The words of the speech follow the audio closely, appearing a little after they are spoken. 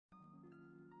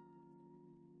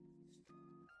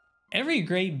Every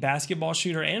great basketball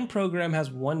shooter and program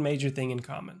has one major thing in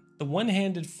common: the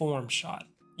one-handed form shot.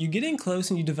 You get in close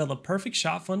and you develop perfect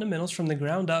shot fundamentals from the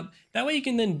ground up. That way you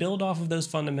can then build off of those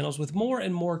fundamentals with more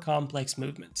and more complex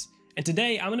movements. And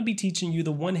today I'm going to be teaching you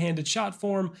the one-handed shot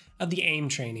form of the aim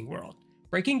training world,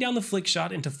 breaking down the flick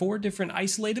shot into 4 different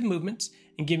isolated movements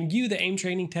and giving you the aim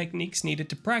training techniques needed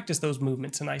to practice those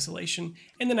movements in isolation.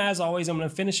 And then, as always, I'm going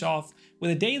to finish off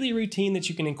with a daily routine that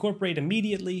you can incorporate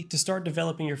immediately to start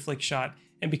developing your flick shot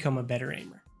and become a better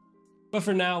aimer. But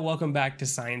for now, welcome back to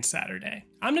Science Saturday.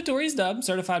 I'm NotoriousDuB,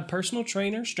 certified personal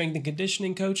trainer, strength and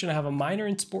conditioning coach, and I have a minor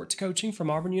in sports coaching from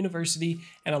Auburn University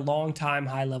and a long-time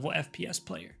high-level FPS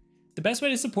player. The best way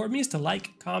to support me is to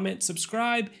like, comment,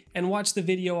 subscribe, and watch the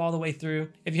video all the way through.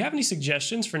 If you have any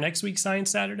suggestions for next week's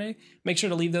Science Saturday, make sure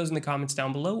to leave those in the comments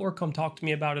down below or come talk to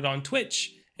me about it on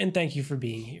Twitch, and thank you for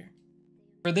being here.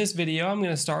 For this video, I'm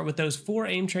going to start with those 4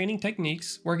 aim training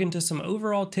techniques, work into some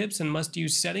overall tips and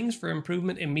must-use settings for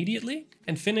improvement immediately,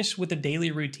 and finish with the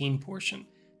daily routine portion.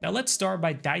 Now let's start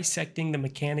by dissecting the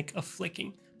mechanic of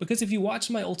flicking. Because if you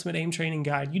watch my Ultimate Aim Training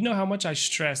Guide, you know how much I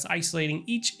stress isolating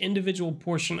each individual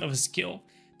portion of a skill.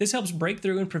 This helps break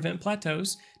through and prevent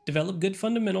plateaus, develop good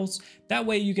fundamentals. That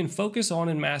way you can focus on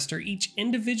and master each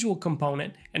individual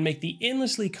component and make the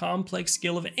endlessly complex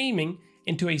skill of aiming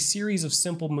into a series of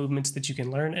simple movements that you can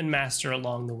learn and master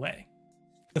along the way.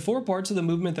 The 4 parts of the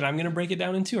movement that I'm going to break it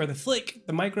down into are the flick,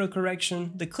 the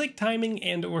microcorrection, the click timing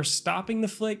and or stopping the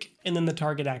flick, and then the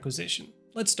target acquisition.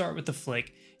 Let's start with the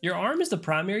flick. Your arm is the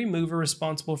primary mover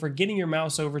responsible for getting your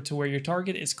mouse over to where your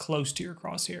target is close to your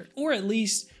crosshair, or at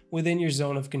least within your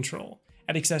zone of control.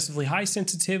 At excessively high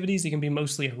sensitivities, it can be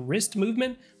mostly a wrist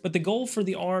movement, but the goal for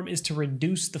the arm is to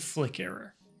reduce the flick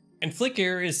error. And flick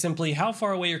error is simply how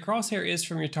far away your crosshair is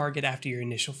from your target after your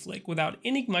initial flick, without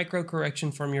any micro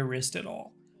correction from your wrist at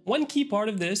all. One key part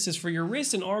of this is for your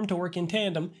wrist and arm to work in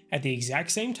tandem at the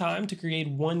exact same time to create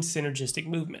one synergistic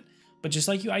movement. But just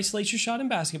like you isolate your shot in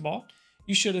basketball,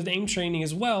 you should in aim training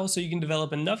as well, so you can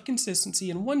develop enough consistency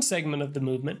in one segment of the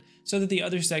movement so that the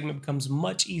other segment becomes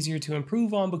much easier to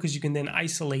improve on because you can then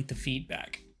isolate the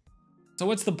feedback. So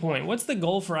what's the point? What's the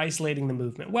goal for isolating the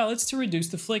movement? Well, it's to reduce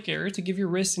the flick error to give your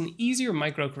wrist an easier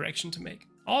micro correction to make.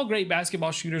 All great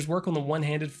basketball shooters work on the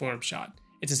one-handed form shot.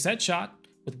 It's a set shot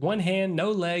with one hand,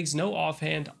 no legs, no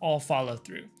offhand, all follow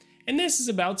through. And this is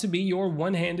about to be your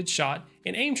one-handed shot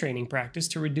in aim training practice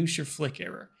to reduce your flick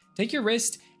error. Take your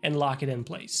wrist and lock it in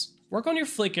place. Work on your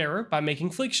flick error by making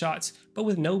flick shots, but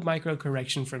with no micro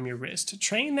correction from your wrist.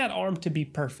 Train that arm to be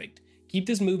perfect. Keep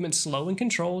this movement slow and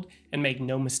controlled and make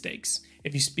no mistakes.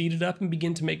 If you speed it up and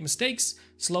begin to make mistakes,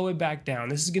 slow it back down.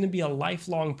 This is going to be a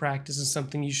lifelong practice and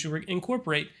something you should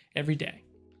incorporate every day.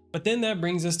 But then that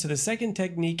brings us to the second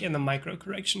technique and the micro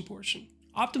correction portion.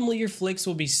 Optimally, your flicks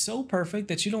will be so perfect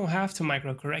that you don't have to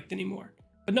micro correct anymore.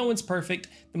 But no one's perfect.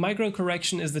 The micro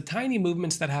correction is the tiny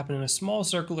movements that happen in a small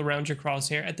circle around your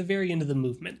crosshair at the very end of the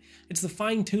movement. It's the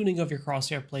fine tuning of your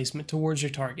crosshair placement towards your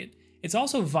target. It's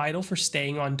also vital for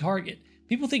staying on target.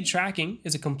 People think tracking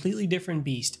is a completely different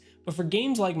beast, but for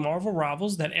games like Marvel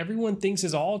Rivals that everyone thinks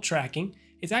is all tracking,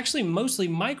 it's actually mostly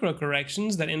micro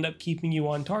corrections that end up keeping you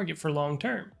on target for long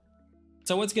term.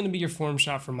 So what's going to be your form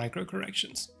shot for micro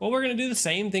corrections? Well, we're going to do the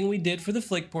same thing we did for the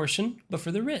flick portion, but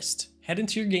for the wrist. Head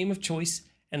into your game of choice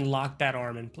and lock that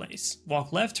arm in place.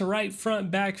 Walk left to right, front,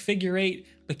 back, figure 8,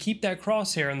 but keep that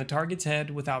crosshair on the target's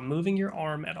head without moving your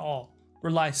arm at all.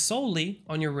 Rely solely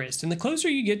on your wrist, and the closer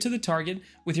you get to the target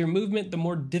with your movement, the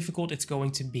more difficult it's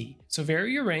going to be. So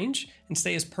vary your range and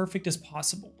stay as perfect as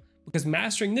possible, because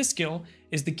mastering this skill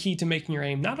is the key to making your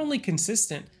aim not only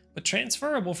consistent, but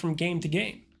transferable from game to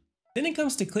game. Then it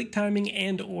comes to click timing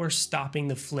and or stopping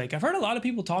the flick. I've heard a lot of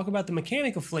people talk about the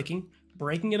mechanic of flicking,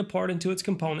 breaking it apart into its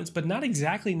components, but not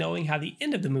exactly knowing how the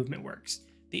end of the movement works.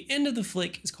 The end of the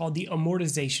flick is called the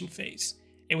amortization phase.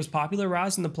 It was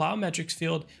popularized in the plyometrics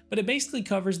field, but it basically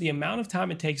covers the amount of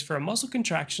time it takes for a muscle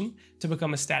contraction to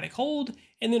become a static hold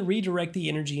and then redirect the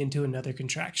energy into another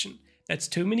contraction. That's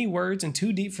too many words and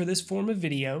too deep for this form of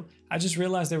video. I just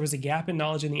realized there was a gap in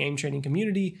knowledge in the aim training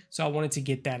community, so I wanted to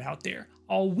get that out there.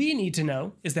 All we need to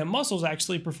know is that muscles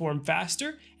actually perform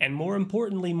faster and, more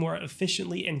importantly, more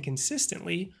efficiently and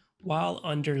consistently while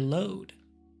under load.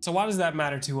 So why does that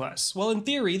matter to us? Well, in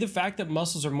theory, the fact that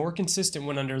muscles are more consistent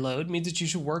when under load means that you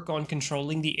should work on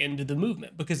controlling the end of the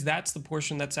movement, because that's the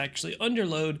portion that's actually under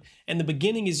load, and the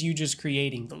beginning is you just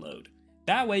creating the load.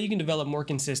 That way you can develop more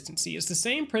consistency. It's the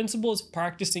same principle as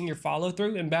practicing your follow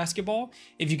through in basketball.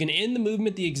 If you can end the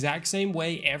movement the exact same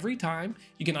way every time,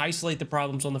 you can isolate the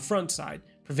problems on the front side,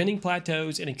 preventing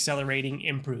plateaus and accelerating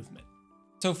improvement.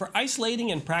 So for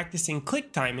isolating and practicing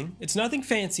click timing, it's nothing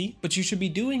fancy, but you should be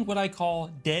doing what I call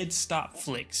dead stop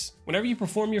flicks. Whenever you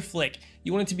perform your flick,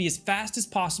 you want it to be as fast as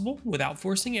possible without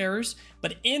forcing errors,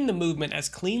 but in the movement as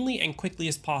cleanly and quickly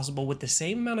as possible with the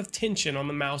same amount of tension on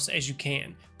the mouse as you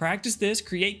can. Practice this,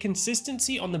 create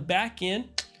consistency on the back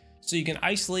end so you can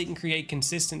isolate and create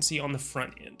consistency on the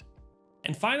front end.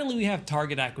 And finally, we have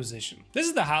target acquisition. This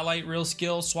is the highlight reel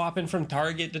skill, swapping from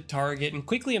target to target and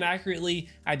quickly and accurately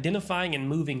identifying and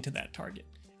moving to that target.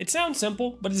 It sounds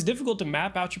simple, but it's difficult to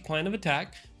map out your plan of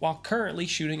attack while currently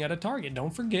shooting at a target.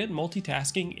 Don't forget,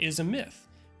 multitasking is a myth.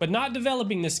 But not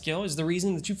developing this skill is the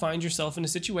reason that you find yourself in a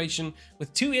situation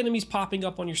with two enemies popping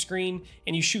up on your screen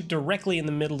and you shoot directly in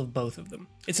the middle of both of them.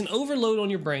 It's an overload on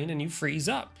your brain and you freeze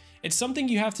up. It's something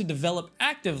you have to develop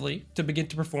actively to begin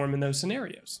to perform in those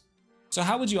scenarios. So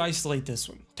how would you isolate this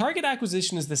one? Target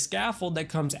acquisition is the scaffold that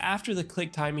comes after the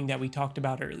click timing that we talked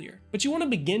about earlier. But you want to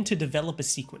begin to develop a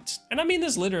sequence. And I mean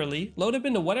this literally, load up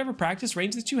into whatever practice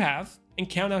range that you have and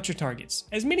count out your targets.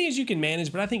 As many as you can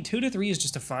manage, but I think 2 to 3 is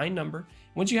just a fine number.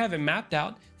 Once you have it mapped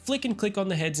out, flick and click on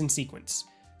the heads in sequence.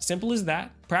 Simple as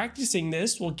that. Practicing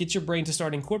this will get your brain to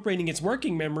start incorporating its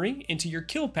working memory into your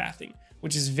kill pathing,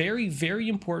 which is very, very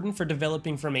important for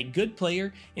developing from a good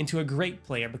player into a great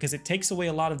player because it takes away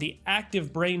a lot of the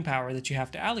active brain power that you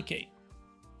have to allocate.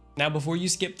 Now, before you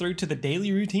skip through to the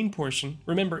daily routine portion,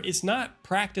 remember, it's not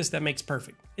practice that makes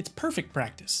perfect. It's perfect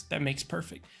practice that makes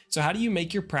perfect. So how do you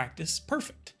make your practice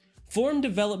perfect? Form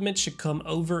development should come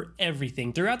over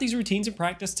everything. Throughout these routines and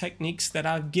practice techniques that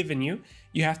I've given you,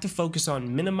 you have to focus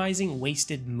on minimizing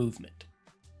wasted movement.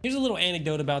 Here's a little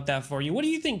anecdote about that for you. What do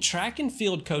you think track and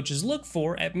field coaches look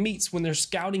for at meets when they're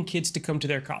scouting kids to come to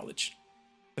their college?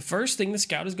 The first thing the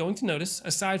scout is going to notice,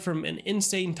 aside from an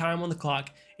insane time on the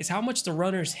clock, is how much the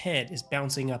runner's head is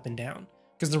bouncing up and down.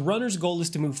 Because the runner's goal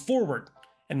is to move forward,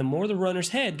 and the more the runner's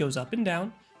head goes up and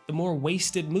down, the more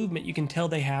wasted movement you can tell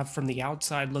they have from the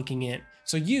outside looking in.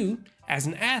 So you, as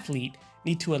an athlete,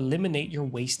 need to eliminate your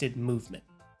wasted movement.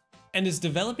 And it's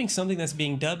developing something that's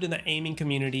being dubbed in the aiming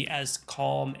community as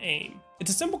calm aim.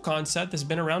 It's a simple concept that's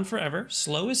been around forever.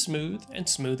 Slow is smooth and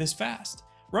smooth is fast.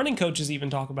 Running coaches even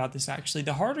talk about this actually.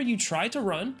 The harder you try to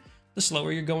run, the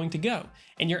slower you're going to go.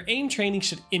 And your aim training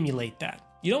should emulate that.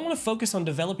 You don't want to focus on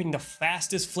developing the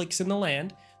fastest flicks in the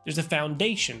land. There's a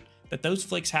foundation that those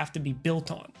flicks have to be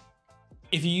built on.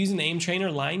 If you use an aim trainer,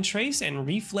 line trace and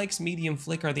reflex medium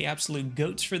flick are the absolute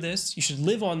goats for this. You should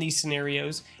live on these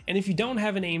scenarios, and if you don't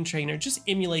have an aim trainer, just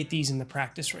emulate these in the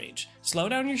practice range. Slow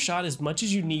down your shot as much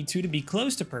as you need to be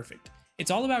close to perfect. It's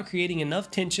all about creating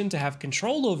enough tension to have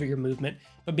control over your movement,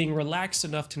 but being relaxed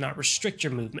enough to not restrict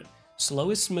your movement.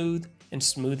 Slow is smooth, and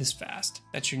smooth is fast.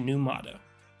 That's your new motto.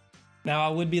 Now, I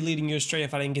would be leading you astray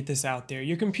if I didn't get this out there.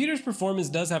 Your computer's performance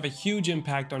does have a huge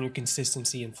impact on your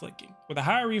consistency in flicking. With a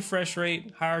higher refresh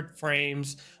rate, higher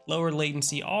frames, lower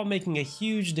latency, all making a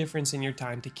huge difference in your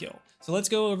time to kill. So let's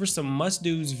go over some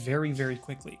must-dos very, very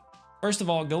quickly. First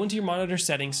of all, go into your monitor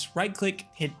settings, right-click,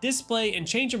 hit display, and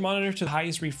change your monitor to the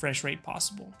highest refresh rate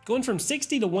possible. Going from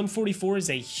 60 to 144 is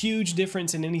a huge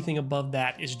difference, and anything above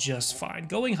that is just fine.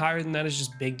 Going higher than that is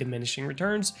just big diminishing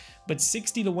returns, but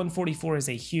 60 to 144 is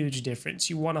a huge difference.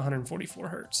 You want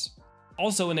 144 Hz.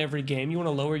 Also, in every game, you want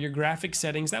to lower your graphics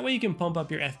settings, that way you can pump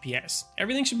up your FPS.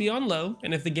 Everything should be on low,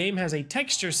 and if the game has a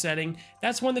texture setting,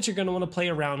 that's one that you're going to want to play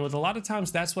around with. A lot of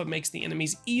times that's what makes the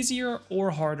enemies easier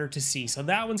or harder to see, so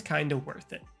that one's kind of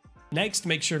worth it. Next,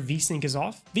 make sure Vsync is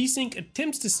off. Vsync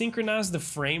attempts to synchronize the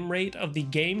frame rate of the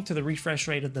game to the refresh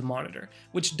rate of the monitor,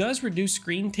 which does reduce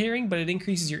screen tearing, but it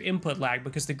increases your input lag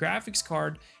because the graphics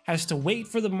card has to wait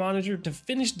for the monitor to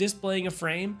finish displaying a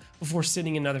frame before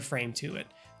sending another frame to it.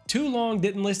 Too long,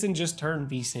 didn't listen, just turn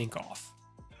Vsync off.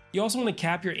 You also want to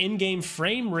cap your in-game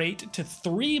frame rate to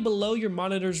 3 below your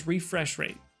monitor's refresh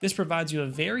rate. This provides you a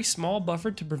very small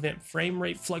buffer to prevent frame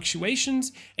rate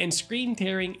fluctuations and screen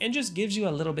tearing and just gives you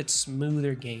a little bit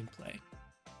smoother gameplay.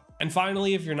 And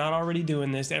finally, if you're not already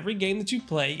doing this, every game that you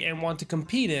play and want to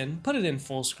compete in, put it in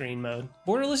full screen mode.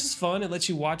 Borderless is fun, it lets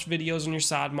you watch videos on your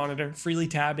side monitor, freely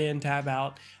tab in, tab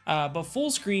out, but full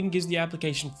screen gives the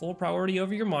application full priority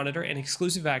over your monitor and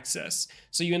exclusive access,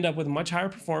 so you end up with much higher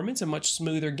performance and much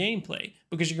smoother gameplay,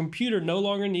 because your computer no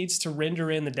longer needs to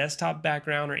render in the desktop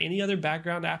background or any other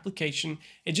background application.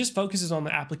 It just focuses on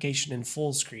the application in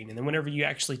full screen, and then whenever you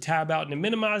actually tab out and it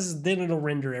minimizes, then it'll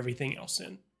render everything else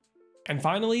in. And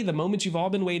finally, the moment you've all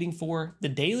been waiting for, the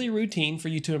daily routine for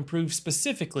you to improve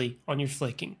specifically on your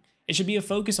flicking. It should be a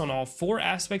focus on all 4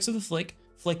 aspects of the flick: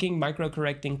 flicking,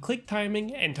 microcorrecting, click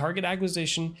timing, and target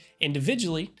acquisition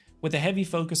individually, with a heavy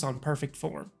focus on perfect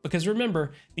form. Because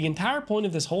remember, the entire point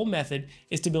of this whole method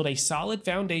is to build a solid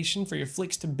foundation for your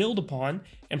flicks to build upon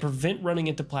and prevent running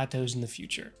into plateaus in the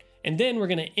future. And then we're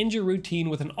going to end your routine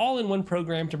with an all-in-one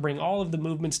program to bring all of the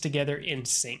movements together in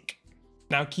sync.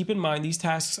 Now keep in mind, these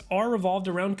tasks are revolved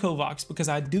around kovaaks because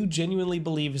I do genuinely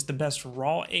believe it's the best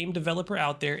raw aim developer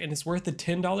out there, and it's worth the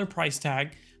 $10 price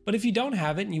tag. But if you don't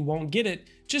have it and you won't get it,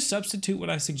 just substitute what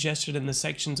I suggested in the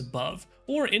sections above,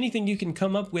 or anything you can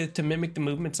come up with to mimic the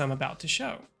movements I'm about to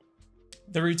show.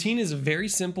 The routine is very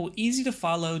simple, easy to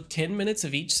follow, 10 minutes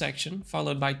of each section,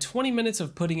 followed by 20 minutes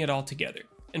of putting it all together.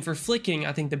 And for flicking,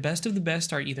 I think the best of the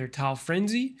best are either tile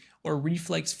frenzy or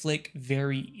reflex flick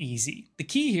very easy. The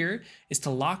key here is to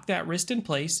lock that wrist in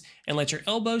place and let your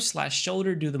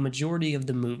elbow/shoulder do the majority of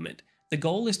the movement. The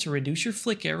goal is to reduce your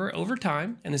flick error over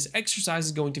time, and this exercise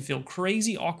is going to feel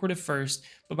crazy awkward at first,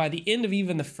 but by the end of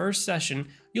even the first session,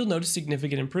 you'll notice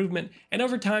significant improvement, and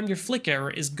over time your flick error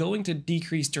is going to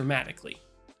decrease dramatically.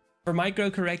 For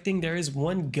microcorrecting, there is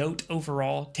one GOAT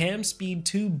overall, TAM Speed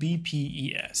 2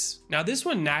 BPES. Now this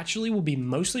one naturally will be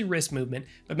mostly wrist movement,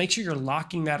 but make sure you're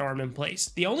locking that arm in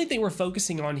place. The only thing we're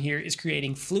focusing on here is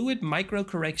creating fluid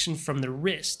microcorrection from the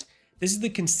wrist. This is the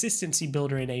consistency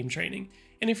builder in aim training.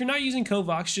 And if you're not using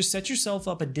kovaaks, just set yourself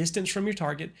up a distance from your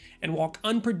target and walk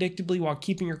unpredictably while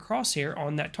keeping your crosshair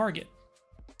on that target.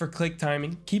 For click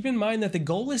timing, keep in mind that the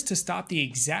goal is to stop the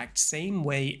exact same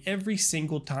way every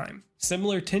single time.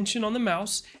 Similar tension on the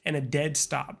mouse and a dead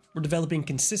stop. We're developing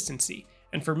consistency.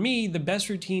 And for me, the best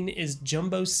routine is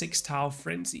Jumbo 6-Tile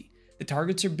Frenzy. The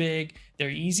targets are big, they're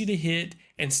easy to hit,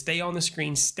 and stay on the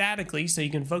screen statically so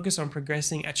you can focus on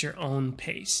progressing at your own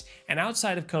pace. And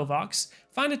outside of kovaaks,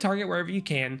 find a target wherever you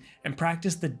can and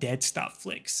practice the dead stop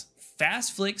flicks.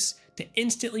 Fast flicks to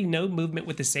instantly no movement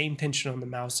with the same tension on the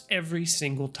mouse every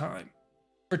single time.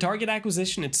 For target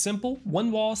acquisition, it's simple: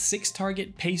 1 wall, 6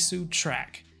 target, Pesu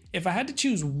track. If I had to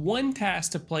choose one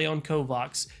task to play on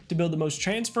kovaaks to build the most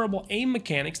transferable aim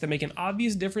mechanics that make an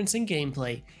obvious difference in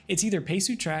gameplay, it's either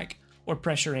Pesu track or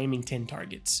pressure aiming 10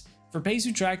 targets. For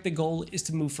Pesu track, the goal is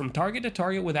to move from target to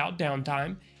target without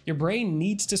downtime. Your brain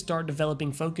needs to start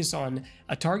developing focus on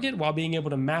a target while being able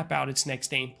to map out its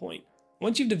next aim point.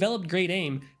 Once you've developed great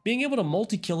aim, being able to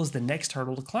multi-kill is the next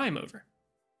hurdle to climb over.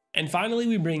 And finally,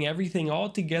 we bring everything all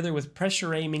together with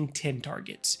pressure aiming 10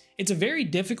 targets. It's a very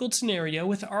difficult scenario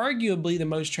with arguably the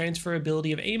most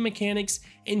transferability of aim mechanics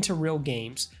into real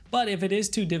games. But if it is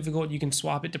too difficult, you can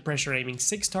swap it to pressure aiming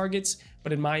 6 targets,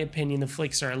 but in my opinion, the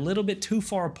flicks are a little bit too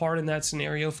far apart in that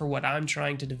scenario for what I'm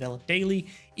trying to develop daily,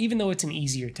 even though it's an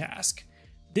easier task.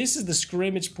 This is the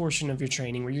scrimmage portion of your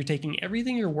training where you're taking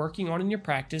everything you're working on in your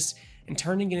practice and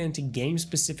turning it into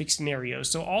game-specific scenarios,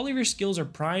 so all of your skills are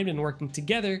primed and working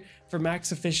together for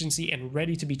max efficiency and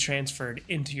ready to be transferred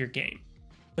into your game.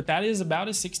 But that is about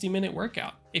a 60-minute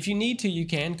workout. If you need to, you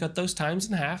can cut those times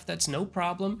in half, that's no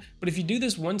problem, but if you do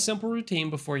this one simple routine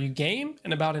before you game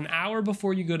and about an hour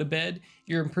before you go to bed,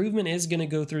 your improvement is going to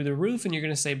go through the roof and you're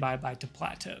going to say bye-bye to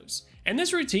plateaus. And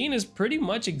this routine is pretty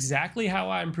much exactly how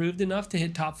I improved enough to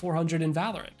hit top 400 in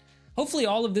Valorant. Hopefully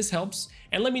all of this helps,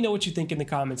 and let me know what you think in the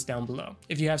comments down below.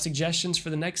 If you have suggestions for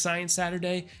the next Science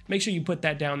Saturday, make sure you put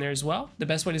that down there as well. The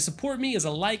best way to support me is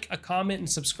a like, a comment, and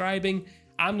subscribing.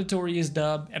 I'm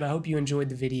NotoriousDuB, and I hope you enjoyed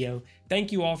the video.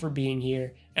 Thank you all for being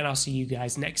here, and I'll see you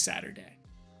guys next Saturday.